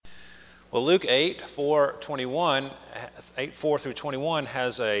Well, Luke 8:4 through 21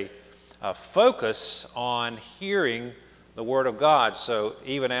 has a focus on hearing the Word of God. So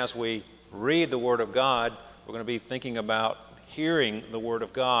even as we read the Word of God, we're going to be thinking about hearing the Word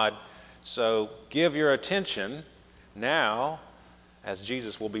of God. So give your attention now, as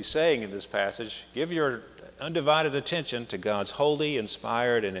Jesus will be saying in this passage, give your undivided attention to God's holy,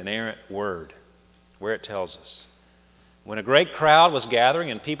 inspired, and inerrant Word, where it tells us. When a great crowd was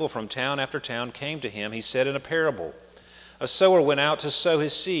gathering and people from town after town came to him, he said in a parable, "A sower went out to sow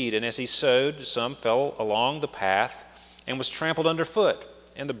his seed, and as he sowed, some fell along the path and was trampled underfoot,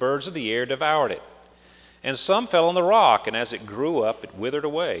 and the birds of the air devoured it. And some fell on the rock, and as it grew up, it withered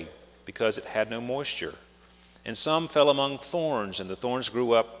away, because it had no moisture. And some fell among thorns, and the thorns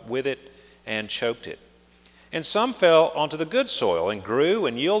grew up with it and choked it. And some fell onto the good soil, and grew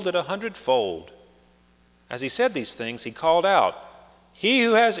and yielded 100-fold. As he said these things, he called out, 'He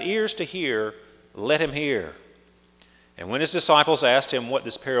who has ears to hear, let him hear.' And when his disciples asked him what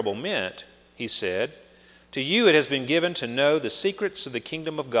this parable meant, he said, 'To you it has been given to know the secrets of the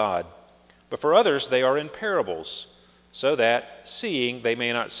kingdom of God, but for others they are in parables, so that seeing they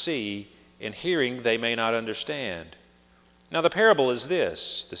may not see, and hearing they may not understand. Now the parable is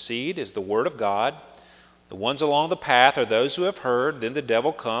this: the seed is the word of God. The ones along the path are those who have heard. Then the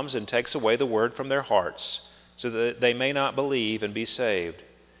devil comes and takes away the word from their hearts, so that they may not believe and be saved.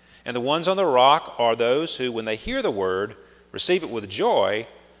 And the ones on the rock are those who, when they hear the word, receive it with joy,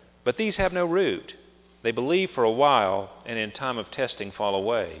 but these have no root. They believe for a while, and in time of testing fall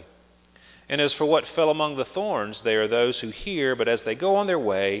away. And as for what fell among the thorns, they are those who hear, but as they go on their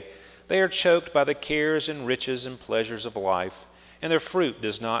way, they are choked by the cares and riches and pleasures of life, and their fruit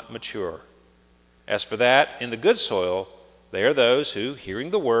does not mature. As for that in the good soil, they are those who, hearing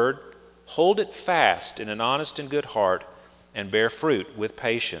the word, hold it fast in an honest and good heart, and bear fruit with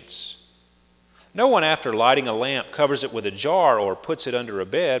patience. No one, after lighting a lamp, covers it with a jar or puts it under a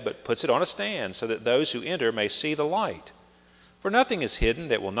bed, but puts it on a stand, so that those who enter may see the light. For nothing is hidden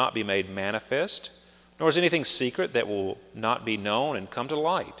that will not be made manifest, nor is anything secret that will not be known and come to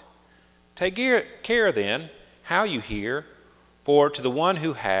light. Take care, then, how you hear, for to the one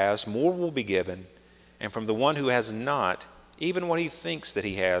who has, more will be given, and from the one who has not, even what he thinks that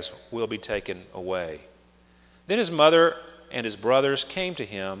he has will be taken away." Then his mother and his brothers came to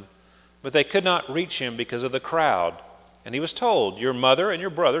him, but they could not reach him because of the crowd. And he was told, "Your mother and your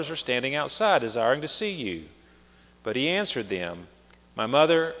brothers are standing outside, desiring to see you." But he answered them, "My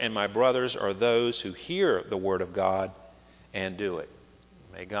mother and my brothers are those who hear the word of God and do it."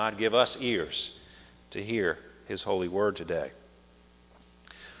 May God give us ears to hear his holy word today.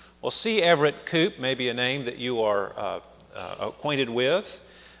 Well, C. Everett Koop may be a name that you are acquainted with.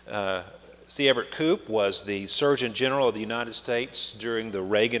 C. Everett Koop was the Surgeon General of the United States during the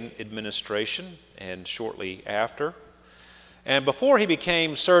Reagan administration and shortly after. And before he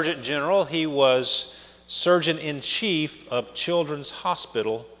became Surgeon General, he was Surgeon-in-Chief of Children's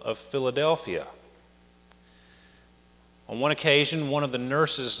Hospital of Philadelphia. On one occasion, one of the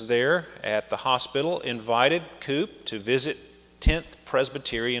nurses there at the hospital invited Koop to visit 10th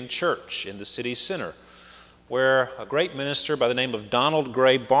Presbyterian Church in the city center, where a great minister by the name of Donald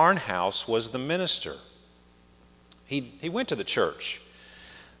Gray Barnhouse was the minister. He went to the church,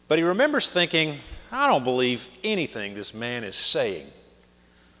 but he remembers thinking, "I don't believe anything this man is saying."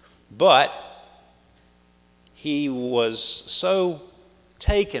 But he was so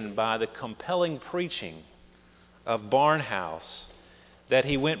taken by the compelling preaching of Barnhouse that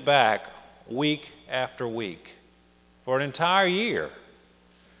he went back week after week for an entire year.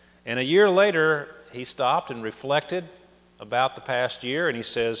 And a year later, he stopped and reflected about the past year, and he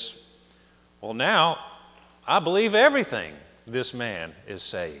says, "Well, now I believe everything this man is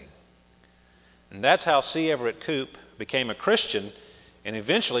saying." And that's how C. Everett Koop became a Christian and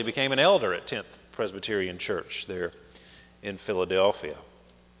eventually became an elder at 10th Presbyterian Church there in Philadelphia.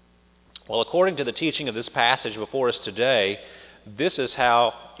 Well, according to the teaching of this passage before us today, this is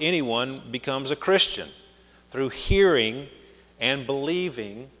how anyone becomes a Christian, through hearing and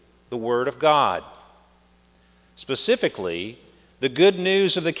believing the Word of God. Specifically, the good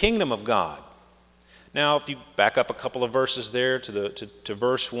news of the kingdom of God. Now, if you back up a couple of verses there to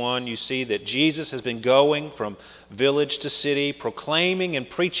verse 1, you see that Jesus has been going from village to city, proclaiming and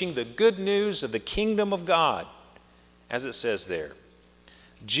preaching the good news of the kingdom of God, as it says there.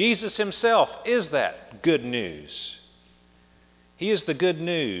 Jesus himself is that good news. He is the good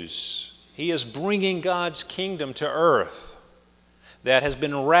news. He is bringing God's kingdom to earth that has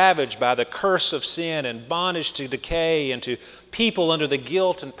been ravaged by the curse of sin and bondage to decay and to people under the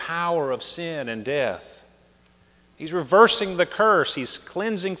guilt and power of sin and death. He's reversing the curse. He's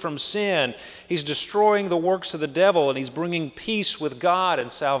cleansing from sin. He's destroying the works of the devil, and he's bringing peace with God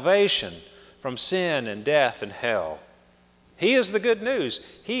and salvation from sin and death and hell. He is the good news.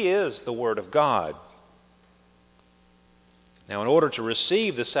 He is the Word of God. Now, in order to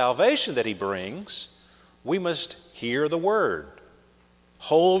receive the salvation that he brings, we must hear the Word.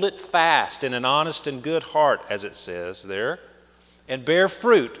 Hold it fast in an honest and good heart, as it says there, and bear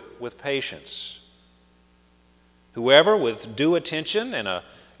fruit with patience. Whoever, with due attention and a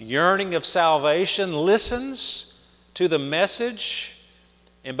yearning of salvation, listens to the message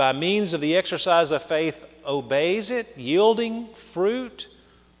and by means of the exercise of faith obeys it, yielding fruit,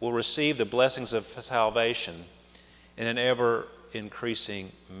 will receive the blessings of salvation in an ever-increasing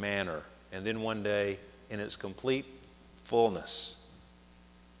manner, and then one day in its complete fullness.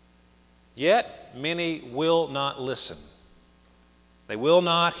 Yet many will not listen. They will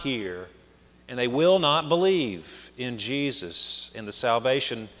not hear, and they will not believe in Jesus and the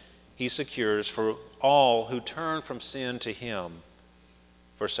salvation he secures for all who turn from sin to him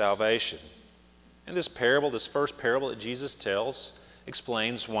for salvation. And this parable, this first parable that Jesus tells,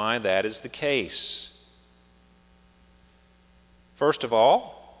 explains why that is the case. First of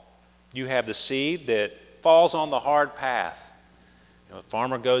all, you have the seed that falls on the hard path. A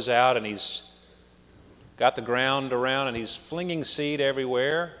farmer goes out and he's got the ground around and he's flinging seed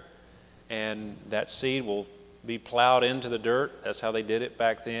everywhere, and that seed will be plowed into the dirt. That's how they did it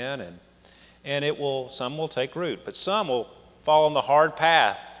back then, and some will take root, but some will fall on the hard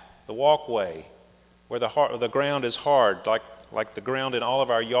path, the walkway, where the ground is hard, like the ground in all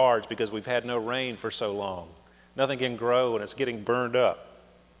of our yards, because we've had no rain for so long. Nothing can grow and it's getting burned up.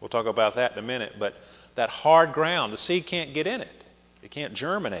 We'll talk about that in a minute. But that hard ground, the seed can't get in it. It can't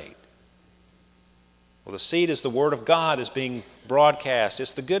germinate. Well, the seed is the Word of God that's being broadcast.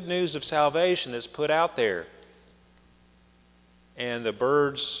 It's the good news of salvation that's put out there. And the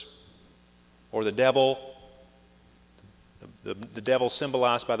birds, or the devil, the devil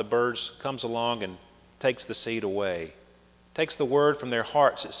symbolized by the birds, comes along and takes the seed away. Takes the word from their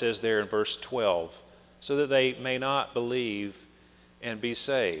hearts, it says there in verse 12, so that they may not believe and be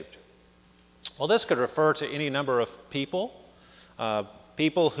saved. Well, this could refer to any number of people.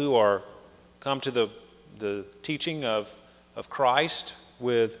 People who are come to the teaching of Christ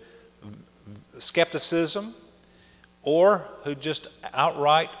with skepticism, or who just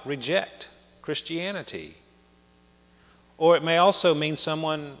outright reject Christianity. Or it may also mean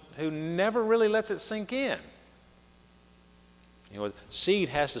someone who never really lets it sink in. Seed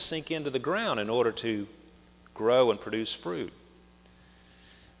has to sink into the ground in order to grow and produce fruit.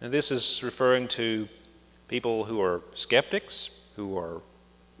 And this is referring to people who are skeptics, who are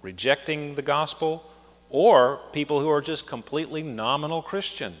rejecting the gospel, or people who are just completely nominal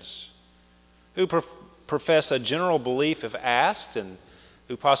Christians, who profess a general belief if asked, and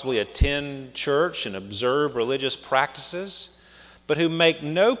who possibly attend church and observe religious practices, but who make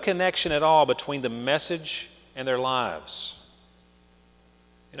no connection at all between the message and their lives.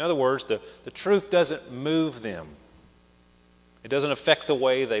 In other words, the truth doesn't move them. It doesn't affect the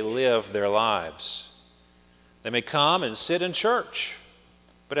way they live their lives. They may come and sit in church,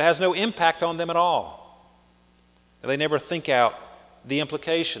 but it has no impact on them at all. They never think out the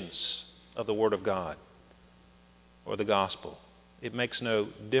implications of the Word of God or the gospel. It makes no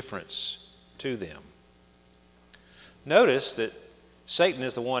difference to them. Notice that Satan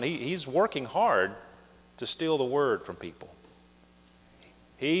is the one, he's working hard to steal the Word from people.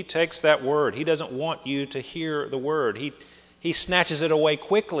 He takes that Word. He doesn't want you to hear the Word. He snatches it away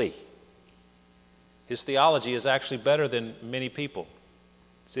quickly. His theology is actually better than many people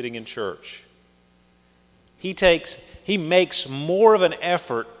sitting in church. He makes more of an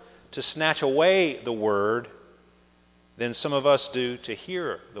effort to snatch away the Word than some of us do to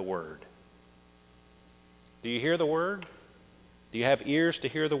hear the Word. Do you hear the Word? Do you have ears to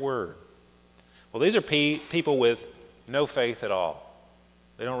hear the Word? Well, these are people with no faith at all.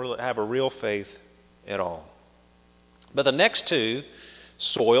 They don't really have a real faith at all. But the next two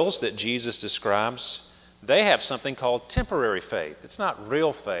soils that Jesus describes, they have something called temporary faith. It's not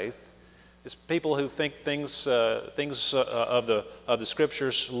real faith. It's people who think things of the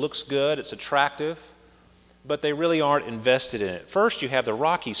Scriptures looks good, it's attractive, but they really aren't invested in it. First, you have the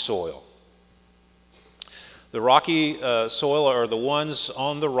rocky soil. The rocky soil are the ones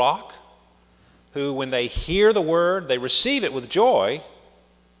on the rock who, when they hear the Word, they receive it with joy.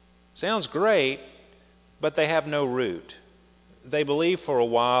 Sounds great, but they have no root. They believe for a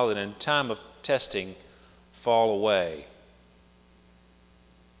while and in time of testing fall away.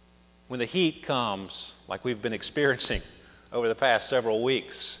 When the heat comes, like we've been experiencing over the past several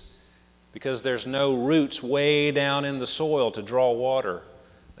weeks, because there's no roots way down in the soil to draw water.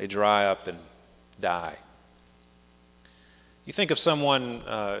 They dry up and die. You think of someone,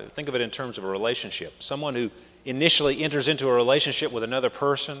 think of it in terms of a relationship. Someone who initially enters into a relationship with another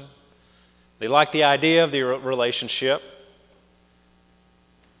person. They like the idea of the relationship,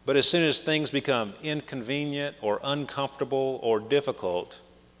 but as soon as things become inconvenient or uncomfortable or difficult,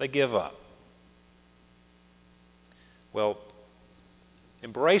 they give up. Well,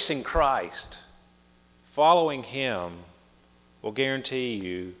 embracing Christ, following Him, will guarantee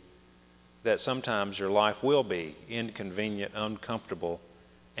you that sometimes your life will be inconvenient, uncomfortable,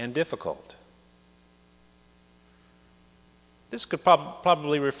 and difficult. This could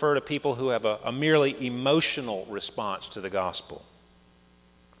probably refer to people who have a merely emotional response to the gospel.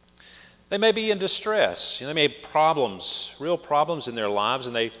 They may be in distress. They may have problems, real problems in their lives,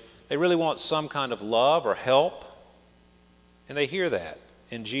 and they really want some kind of love or help. And they hear that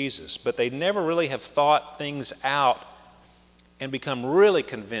in Jesus, but they never really have thought things out and become really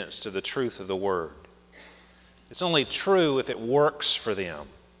convinced of the truth of the Word. It's only true if it works for them.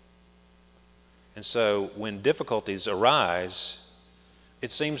 And so when difficulties arise,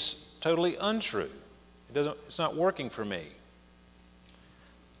 it seems totally untrue. It's not working for me.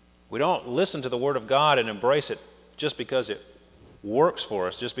 We don't listen to the Word of God and embrace it just because it works for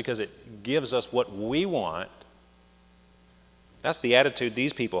us, just because it gives us what we want. That's the attitude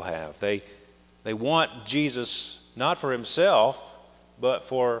these people have. They want Jesus not for Himself, but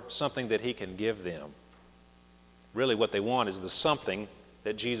for something that He can give them. Really what they want is the something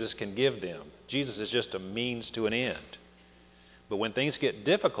that Jesus can give them. Jesus is just a means to an end. But when things get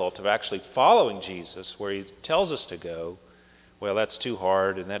difficult of actually following Jesus, where He tells us to go, well, that's too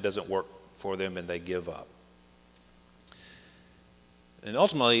hard and that doesn't work for them, and they give up. And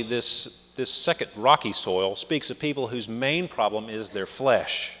ultimately, this second rocky soil speaks of people whose main problem is their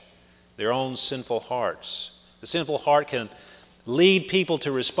flesh, their own sinful hearts. The sinful heart can lead people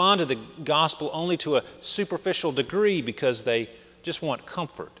to respond to the gospel only to a superficial degree because they just want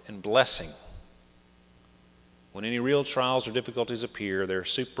comfort and blessing. When any real trials or difficulties appear, their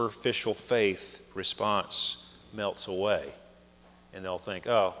superficial faith response melts away. And they'll think,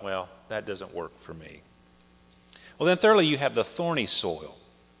 oh, well, that doesn't work for me. Well, then thirdly, you have the thorny soil.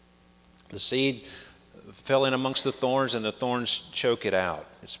 The seed fell in amongst the thorns, and the thorns choke it out.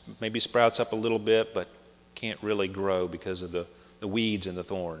 It maybe sprouts up a little bit, but can't really grow because of the weeds and the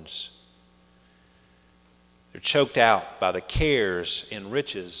thorns. They're choked out by the cares and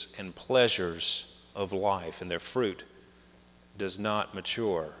riches and pleasures of life, and their fruit does not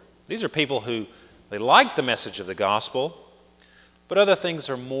mature. These are people who, they like the message of the gospel, but other things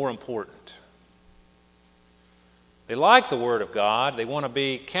are more important. They like the Word of God. They want to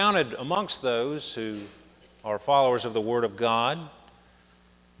be counted amongst those who are followers of the Word of God,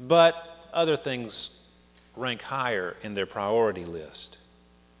 but other things rank higher in their priority list.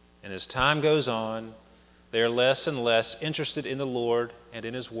 And as time goes on, they are less and less interested in the Lord and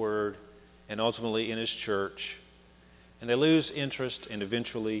in His Word and ultimately in His church. And they lose interest and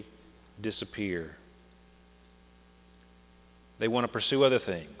eventually disappear. They want to pursue other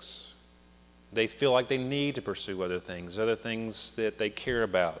things. They feel like they need to pursue other things that they care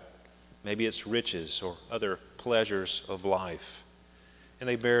about. Maybe it's riches or other pleasures of life. And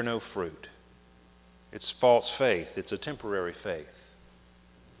they bear no fruit. It's false faith. It's a temporary faith.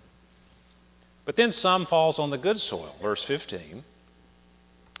 But then some falls on the good soil, verse 15.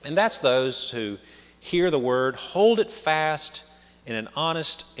 And that's those who hear the word, hold it fast in an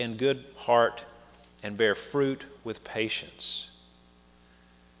honest and good heart, and bear fruit with patience.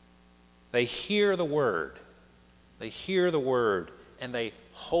 They hear the word. They hear the word, and they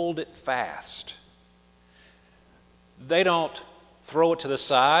hold it fast. They don't throw it to the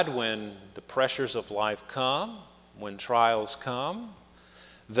side when the pressures of life come, when trials come.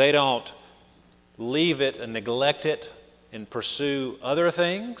 They don't leave it and neglect it and pursue other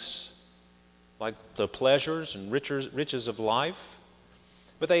things like the pleasures and riches of life.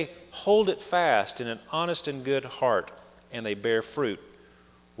 But they hold it fast in an honest and good heart, and they bear fruit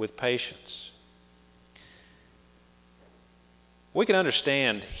with patience. We can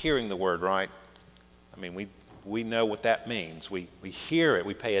understand hearing the word, right? I mean, we know what that means. We hear it.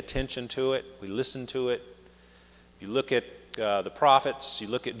 We pay attention to it. We listen to it. You look at the prophets. You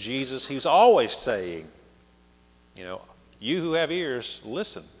look at Jesus. He's always saying, you who have ears,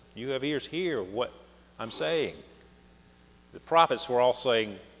 listen. You who have ears, hear what I'm saying. The prophets were all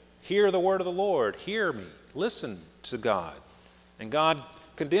saying, hear the word of the Lord. Hear me. Listen to God. And God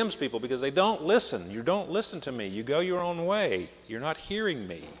condemns people because they don't listen. You don't listen to me. You go your own way. You're not hearing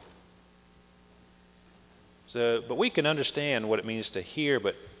me. But we can understand what it means to hear,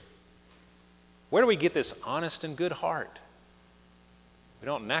 but Where do we get this honest and good heart? We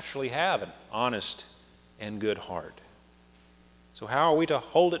don't naturally have an honest and good heart. So how are we to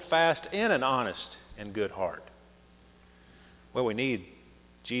hold it fast in an honest and good heart? Well, we need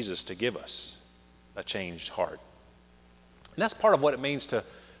Jesus to give us a changed heart. And that's part of what it means to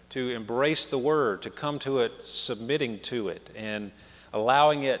embrace the Word, to come to it, submitting to it, and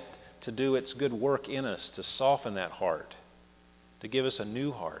allowing it to do its good work in us, to soften that heart, to give us a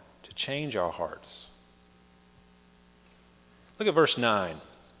new heart, to change our hearts. Look at verse 9.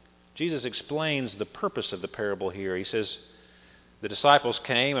 Jesus explains the purpose of the parable here. He says, the disciples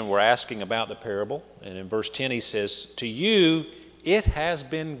came and were asking about the parable. And in verse 10 he says, to you it has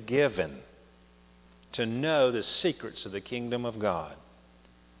been given to know the secrets of the kingdom of God.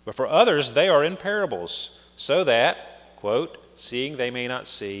 But for others they are in parables, so that, quote, seeing they may not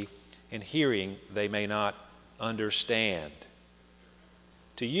see, and hearing they may not understand.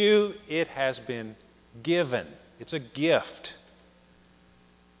 To you it has been given. It's a gift.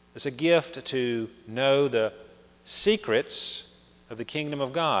 It's a gift to know the secrets of the kingdom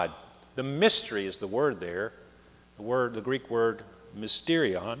of God. The mystery is the word there. The Greek word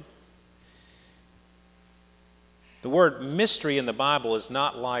mysterion. The word mystery in the Bible is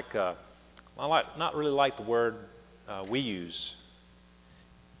not really like the word we use.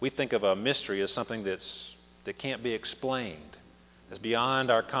 We think of a mystery as something that can't be explained, that's beyond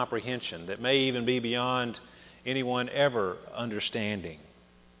our comprehension, that may even be beyond anyone ever understanding.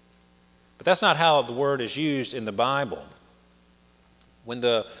 But that's not how the word is used in the Bible. When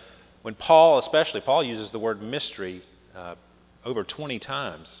Paul uses the word mystery over 20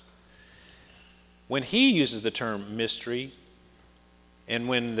 times. When he uses the term mystery, and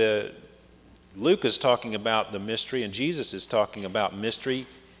when Luke is talking about the mystery and Jesus is talking about mystery,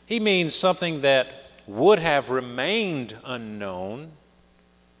 he means something that would have remained unknown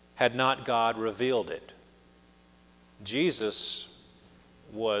had not God revealed it. Jesus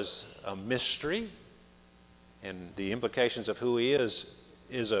was a mystery, and the implications of who he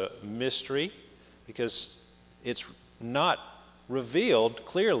is a mystery because it's not revealed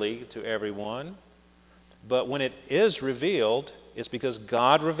clearly to everyone. But when it is revealed, it's because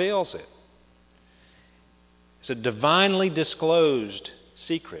God reveals it. It's a divinely disclosed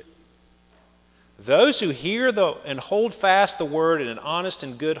secret. Those who hear and hold fast the word in an honest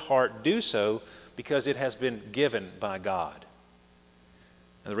and good heart do so because it has been given by God.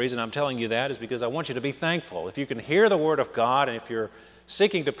 And the reason I'm telling you that is because I want you to be thankful. If you can hear the word of God and if you're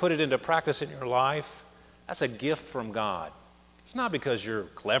seeking to put it into practice in your life, that's a gift from God. It's not because you're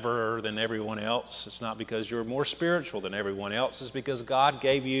cleverer than everyone else. It's not because you're more spiritual than everyone else. It's because God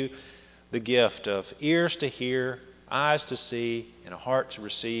gave you the gift of ears to hear, eyes to see, and a heart to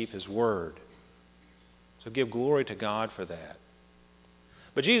receive His Word. So give glory to God for that.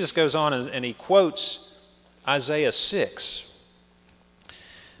 But Jesus goes on and he quotes Isaiah 6.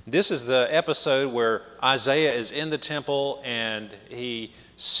 This is the episode where Isaiah is in the temple and he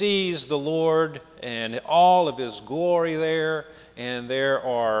sees the Lord and all of His glory there, and there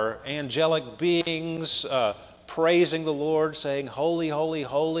are angelic beings praising the Lord, saying, "Holy, holy,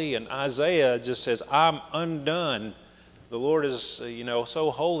 holy." And Isaiah just says, "I'm undone. The Lord is, so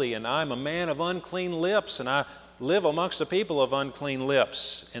holy, and I'm a man of unclean lips, and I live amongst a people of unclean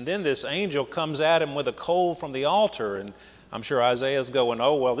lips." And then this angel comes at him with a coal from the altar, and I'm sure Isaiah's going,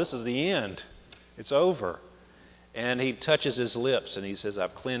 "Oh, well, this is the end. It's over." And he touches his lips and he says,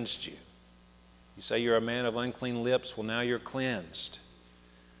 "I've cleansed you." You say you're a man of unclean lips, well, now you're cleansed.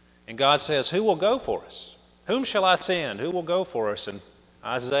 And God says, "Who will go for us? Whom shall I send? Who will go for us?" And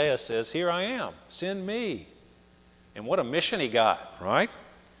Isaiah says, "Here I am. Send me." And what a mission he got, right?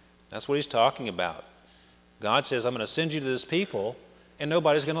 That's what he's talking about. God says, "I'm going to send you to this people, and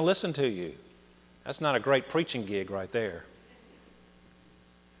nobody's going to listen to you." That's not a great preaching gig right there.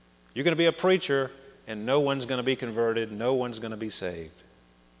 You're going to be a preacher, and no one's going to be converted, no one's going to be saved.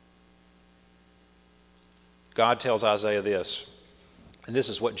 God tells Isaiah this, and this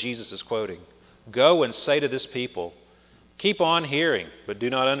is what Jesus is quoting. "Go and say to this people, keep on hearing, but do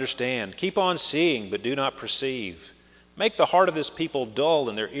not understand. Keep on seeing, but do not perceive. Make the heart of this people dull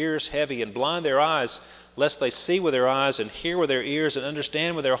and their ears heavy, and blind their eyes, lest they see with their eyes and hear with their ears and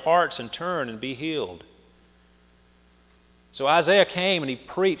understand with their hearts and turn and be healed." So Isaiah came and he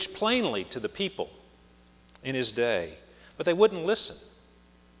preached plainly to the people in his day, but they wouldn't listen.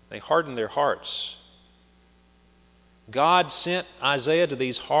 They hardened their hearts. God sent Isaiah to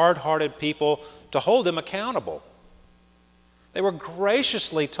these hard-hearted people to hold them accountable. They were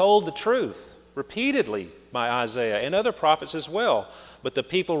graciously told the truth repeatedly by Isaiah and other prophets as well, but the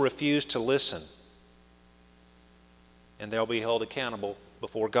people refused to listen. And they'll be held accountable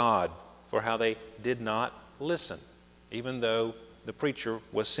before God for how they did not listen, even though the preacher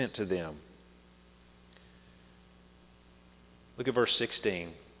was sent to them. Look at verse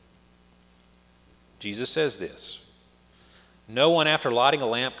 16. Jesus says this, "No one after lighting a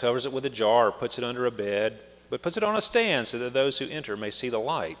lamp covers it with a jar or puts it under a bed, but puts it on a stand so that those who enter may see the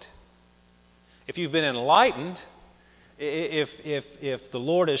light." If you've been enlightened, if the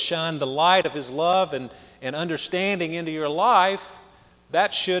Lord has shined the light of His love and understanding into your life,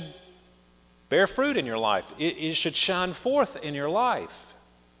 that should bear fruit in your life. It should shine forth in your life.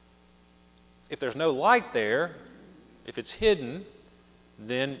 If there's no light there, if it's hidden,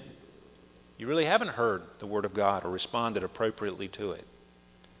 then you really haven't heard the Word of God or responded appropriately to it.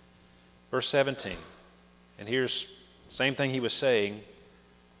 Verse 17, and here's the same thing He was saying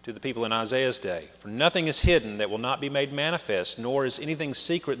to the people in Isaiah's day. "For nothing is hidden that will not be made manifest, nor is anything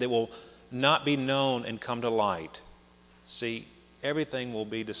secret that will not be known and come to light." See, everything will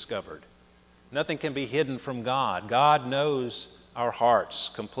be discovered. Nothing can be hidden from God. God knows our hearts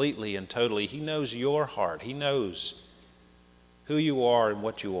completely and totally. He knows your heart. He knows who you are and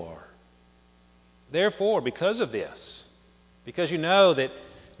what you are. Therefore, because of this, because you know that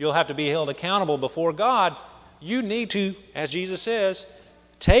you'll have to be held accountable before God, you need to, as Jesus says,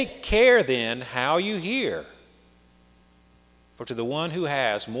 take care then how you hear. For to the one who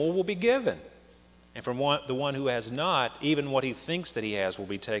has, more will be given. And from the one who has not, even what he thinks that he has will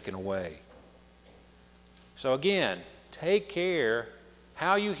be taken away. So again, take care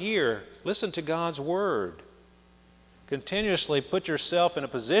how you hear. Listen to God's Word. Continuously put yourself in a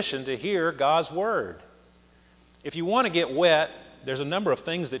position to hear God's Word. If you want to get wet, there's a number of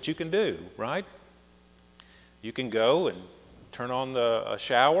things that you can do, right? You can go and turn on a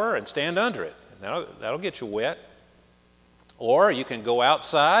shower and stand under it. That'll get you wet. Or you can go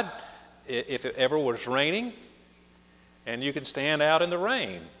outside if it ever was raining, and you can stand out in the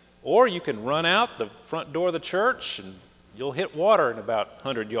rain. Or you can run out the front door of the church and you'll hit water in about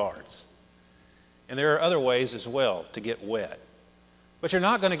 100 yards. And there are other ways as well to get wet. But you're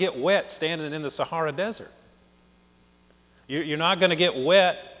not going to get wet standing in the Sahara Desert. You're not going to get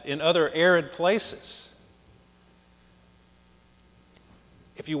wet in other arid places.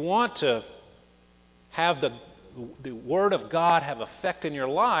 If you want to have the Word of God have effect in your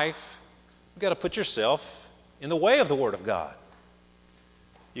life, you've got to put yourself in the way of the Word of God.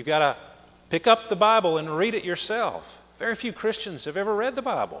 You've got to pick up the Bible and read it yourself. Very few Christians have ever read the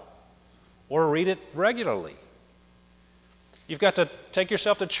Bible or read it regularly. You've got to take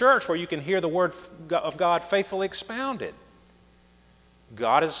yourself to church where you can hear the Word of God faithfully expounded.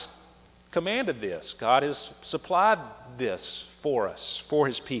 God has commanded this. God has supplied this for us, for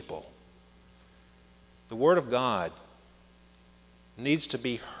His people. The Word of God needs to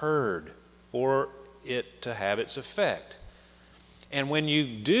be heard for it to have its effect. And when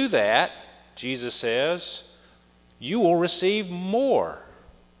you do that, Jesus says, you will receive more.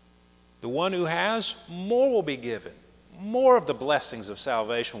 The one who has, more will be given. More of the blessings of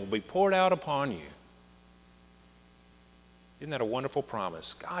salvation will be poured out upon you. Isn't that a wonderful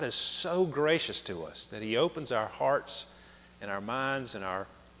promise? God is so gracious to us that He opens our hearts and our minds and our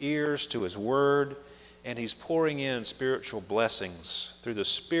ears to His Word, and He's pouring in spiritual blessings through the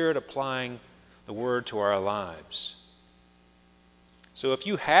Spirit applying the Word to our lives. So if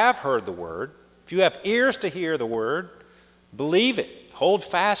you have heard the Word, if you have ears to hear the Word, believe it, hold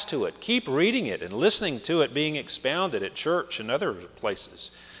fast to it, keep reading it and listening to it being expounded at church and other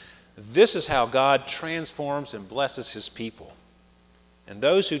places. This is how God transforms and blesses His people. And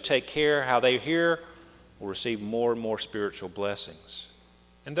those who take care how they hear will receive more and more spiritual blessings.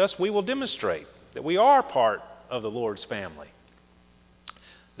 And thus we will demonstrate that we are part of the Lord's family.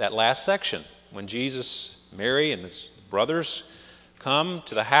 That last section, when Jesus, Mary, and His brothers come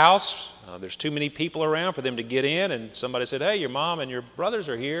to the house, there's too many people around for them to get in, and somebody said, "Hey, your mom and your brothers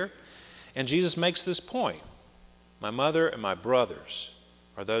are here." And Jesus makes this point: my mother and my brothers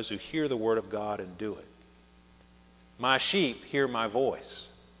are those who hear the Word of God and do it. My sheep hear my voice.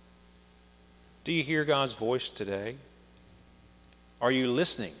 Do you hear God's voice today? Are you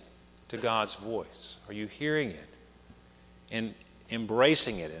listening to God's voice? Are you hearing it and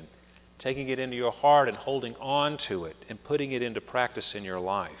embracing it and taking it into your heart and holding on to it and putting it into practice in your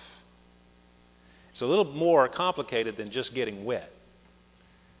life? It's a little more complicated than just getting wet.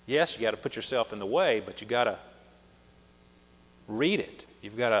 Yes, you got to put yourself in the way, but you got to read it.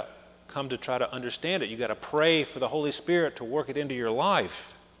 You've got to come to try to understand it. You've got to pray for the Holy Spirit to work it into your life.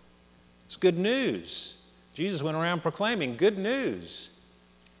 It's good news. Jesus went around proclaiming good news.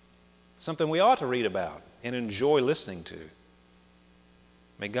 Something we ought to read about and enjoy listening to.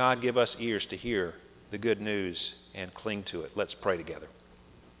 May God give us ears to hear the good news and cling to it. Let's pray together.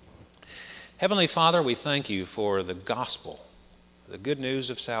 Heavenly Father, we thank you for the gospel, the good news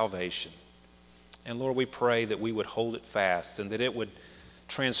of salvation. And Lord, we pray that we would hold it fast and that it would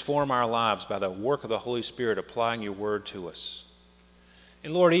transform our lives by the work of the Holy Spirit applying your word to us.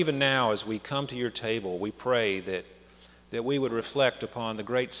 And Lord, even now as we come to your table, we pray that we would reflect upon the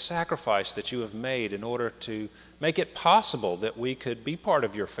great sacrifice that you have made in order to make it possible that we could be part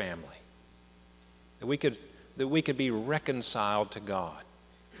of your family, that we could be reconciled to God.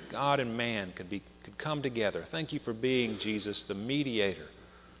 God and man could come together. Thank you for being, Jesus, the mediator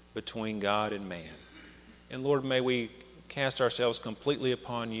between God and man. And Lord, may we cast ourselves completely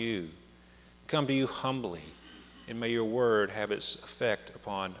upon you, come to you humbly, and may your word have its effect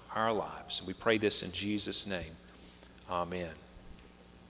upon our lives. We pray this in Jesus' name. Amen.